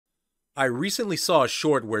I recently saw a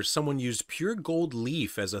short where someone used pure gold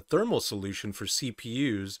leaf as a thermal solution for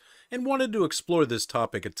CPUs and wanted to explore this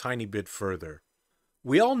topic a tiny bit further.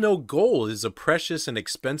 We all know gold is a precious and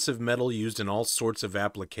expensive metal used in all sorts of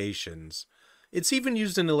applications. It's even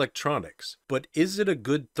used in electronics, but is it a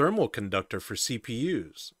good thermal conductor for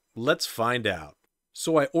CPUs? Let's find out.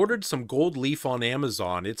 So I ordered some gold leaf on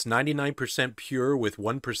Amazon. It's 99% pure with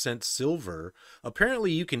 1% silver.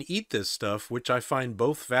 Apparently you can eat this stuff, which I find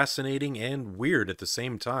both fascinating and weird at the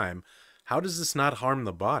same time. How does this not harm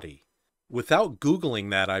the body? Without Googling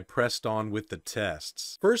that, I pressed on with the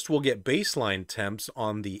tests. First, we'll get baseline temps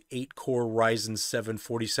on the 8-core Ryzen 7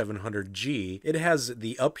 4700G. It has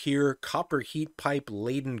the up here copper heat pipe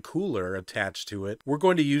laden cooler attached to it. We're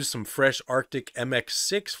going to use some fresh Arctic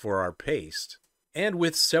MX6 for our paste. And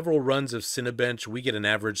with several runs of Cinebench, we get an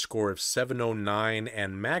average score of 709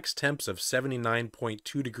 and max temps of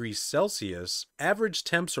 79.2 degrees Celsius, average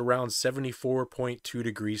temps around 74.2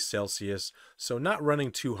 degrees Celsius, so not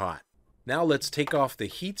running too hot. Now let's take off the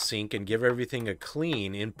heatsink and give everything a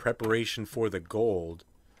clean in preparation for the gold.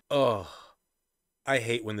 Ugh, I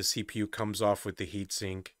hate when the CPU comes off with the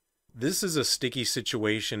heatsink. This is a sticky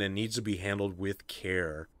situation and needs to be handled with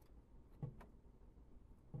care.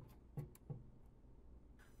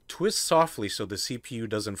 Twist softly so the CPU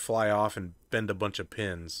doesn't fly off and bend a bunch of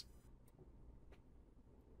pins.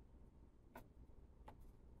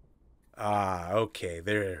 Ah, okay,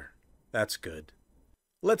 there. That's good.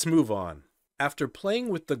 Let's move on. After playing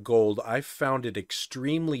with the gold, I found it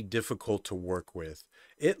extremely difficult to work with.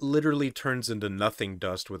 It literally turns into nothing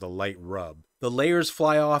dust with a light rub. The layers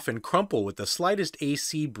fly off and crumple with the slightest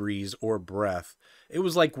AC breeze or breath. It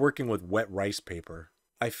was like working with wet rice paper.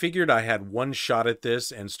 I figured I had one shot at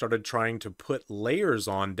this and started trying to put layers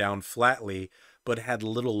on down flatly, but had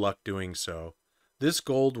little luck doing so. This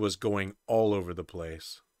gold was going all over the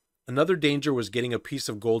place. Another danger was getting a piece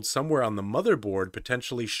of gold somewhere on the motherboard,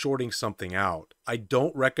 potentially shorting something out. I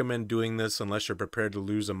don't recommend doing this unless you're prepared to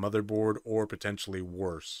lose a motherboard or potentially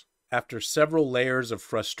worse. After several layers of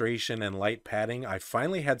frustration and light padding, I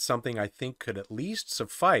finally had something I think could at least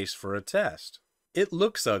suffice for a test. It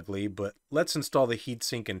looks ugly, but let's install the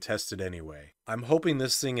heatsink and test it anyway. I'm hoping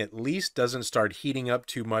this thing at least doesn't start heating up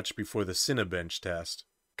too much before the Cinebench test.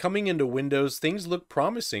 Coming into Windows, things look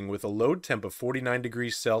promising with a load temp of 49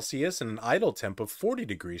 degrees Celsius and an idle temp of 40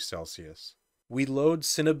 degrees Celsius. We load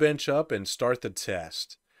Cinebench up and start the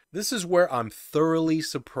test. This is where I'm thoroughly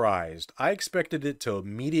surprised. I expected it to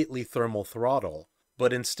immediately thermal throttle,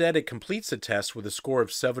 but instead it completes the test with a score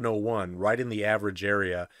of 701, right in the average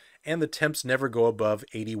area, and the temps never go above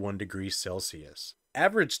 81 degrees Celsius.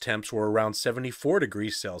 Average temps were around 74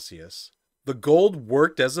 degrees Celsius. The gold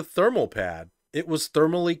worked as a thermal pad. It was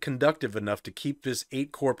thermally conductive enough to keep this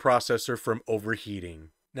 8-core processor from overheating.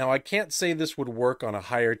 Now I can't say this would work on a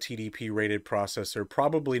higher TDP rated processor,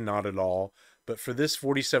 probably not at all, but for this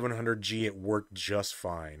 4700G it worked just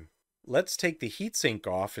fine. Let's take the heatsink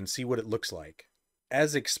off and see what it looks like.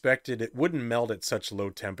 As expected, it wouldn't melt at such low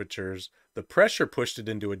temperatures. The pressure pushed it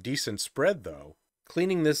into a decent spread though.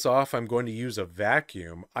 Cleaning this off, I'm going to use a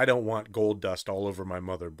vacuum. I don't want gold dust all over my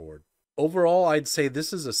motherboard. Overall, I'd say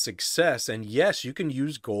this is a success, and yes, you can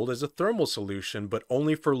use gold as a thermal solution, but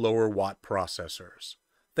only for lower watt processors.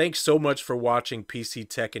 Thanks so much for watching PC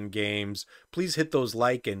Tech and Games. Please hit those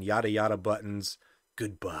like and yada yada buttons.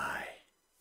 Goodbye.